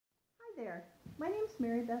Hi there, my name's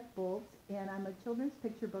Maribeth Boelts, and I'm a children's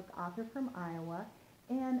picture book author from Iowa,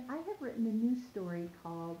 and I have written a new story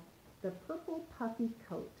called The Purple Puffy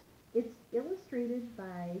Coat. It's illustrated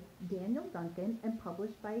by Daniel Duncan and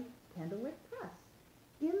published by Candlewick Press.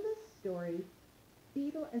 In this story,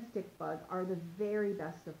 Beetle and Stickbug are the very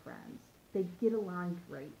best of friends. They get along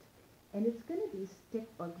great, and it's going to be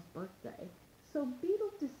Stickbug's birthday. So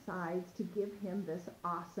Beetle decides to give him this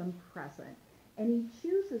awesome present, and he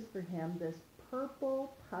chooses for him this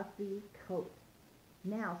purple puffy coat.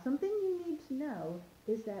 Now, something you need to know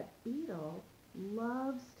is that Beetle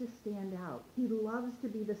loves to stand out. He loves to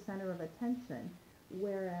be the center of attention,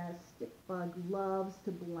 whereas Stickbug loves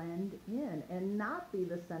to blend in and not be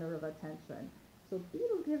the center of attention. So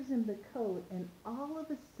Beetle gives him the coat, and all of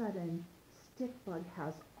a sudden, Stickbug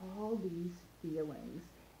has all these feelings.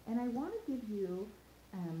 And I want to give you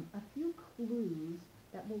a few clues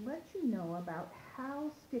that will let you know about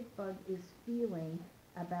how Stickbug is feeling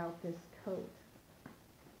about this coat.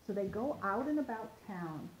 So they go out and about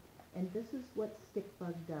town, and this is what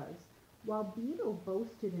Stickbug does. While Beetle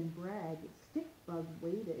boasted and bragged, Stickbug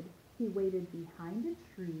waited. He waited behind a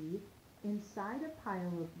tree, inside a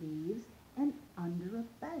pile of leaves, and under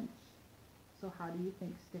a bench. So how do you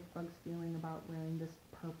think Stickbug's feeling about wearing this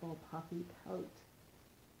purple puffy coat?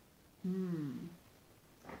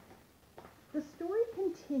 The story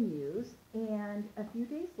continues, and a few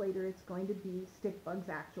days later it's going to be Stickbug's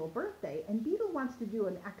actual birthday, and Beetle wants to do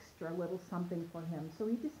an extra little something for him, so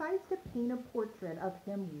he decides to paint a portrait of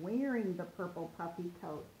him wearing the purple puffy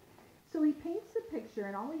coat. So he paints the picture,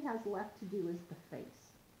 and all he has left to do is the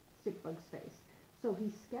face, Stickbug's face. So he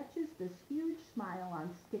sketches this huge smile on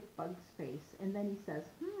Stickbug's face, and then he says,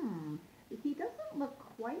 he doesn't look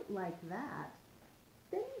quite like that.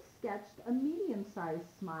 Then he sketched a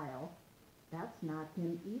medium-sized smile. That's not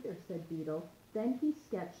him either, said Beetle. Then he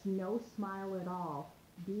sketched no smile at all.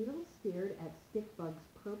 Beetle stared at Stickbug's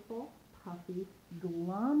purple, puffy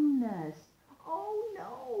glumness. Oh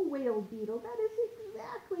no, wailed Beetle. That is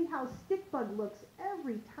exactly how Stickbug looks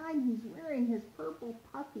every time he's wearing his purple,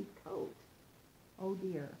 puffy coat. Oh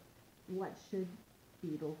dear, what should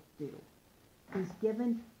Beetle do? He's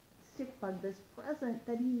given Stickbug this present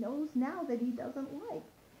that he knows now that he doesn't like.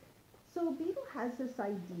 So Beetle has this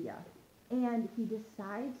idea, and he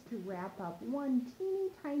decides to wrap up one teeny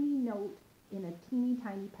tiny note in a teeny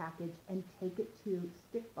tiny package and take it to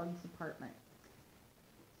Stickbug's apartment.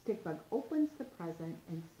 Stickbug opens the present,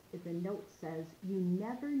 and the note says, "You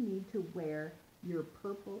never need to wear your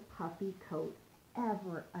purple puffy coat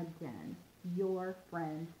ever again. Your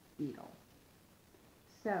friend Beetle."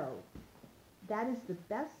 So that is the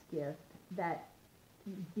best gift that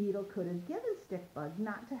Beetle could have given Stickbug,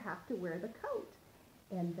 not to have to wear the coat.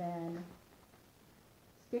 And then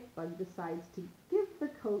Stickbug decides to give the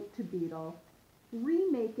coat to Beetle,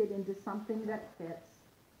 remake it into something that fits,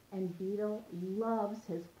 and Beetle loves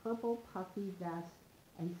his purple puffy vest,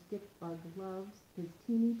 and Stickbug loves his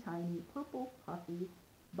teeny tiny purple puffy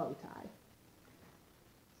bow tie.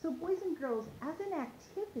 So boys and girls, as an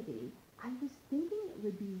activity, I was thinking it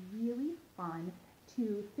would be really fun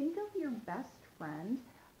to think of your best friend,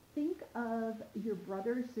 think of your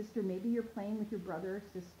brother or sister. Maybe you're playing with your brother or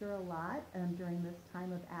sister a lot during this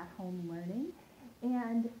time of at-home learning,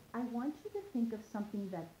 and I want you to think of something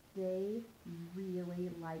that they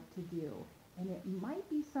really like to do. And it might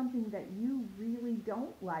be something that you really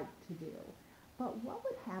don't like to do. But what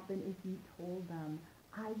would happen if you told them,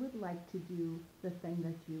 "I would like to do the thing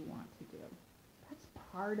that you want to do"? That's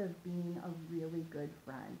part of being a really good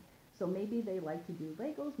friend. So maybe they like to do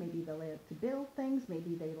Legos, maybe they like to build things,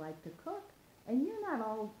 maybe they like to cook, and you're not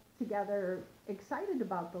all together excited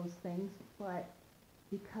about those things, but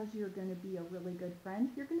because you're going to be a really good friend,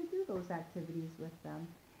 you're going to do those activities with them.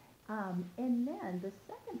 And then the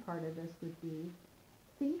second part of this would be,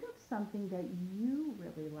 think of something that you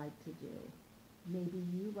really like to do. Maybe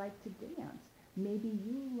you like to dance. Maybe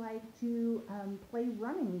you like to play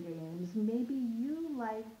running games. Maybe you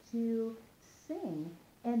like to sing,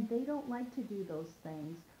 and they don't like to do those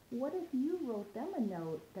things. What if you wrote them a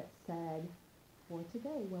note that said, "For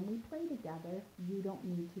today, when we play together, you don't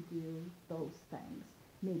need to do those things"?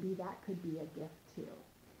 Maybe that could be a gift too.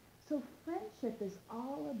 So friendship is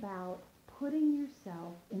all about putting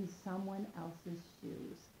yourself in someone else's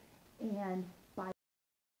shoes. And by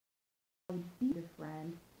being a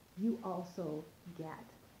friend, you also get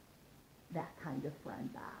that kind of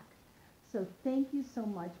friend back. So thank you so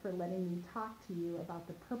much for letting me talk to you about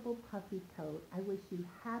the purple puffy coat. I wish you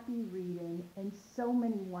happy reading and so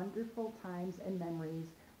many wonderful times and memories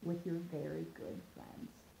with your very good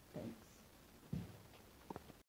friends.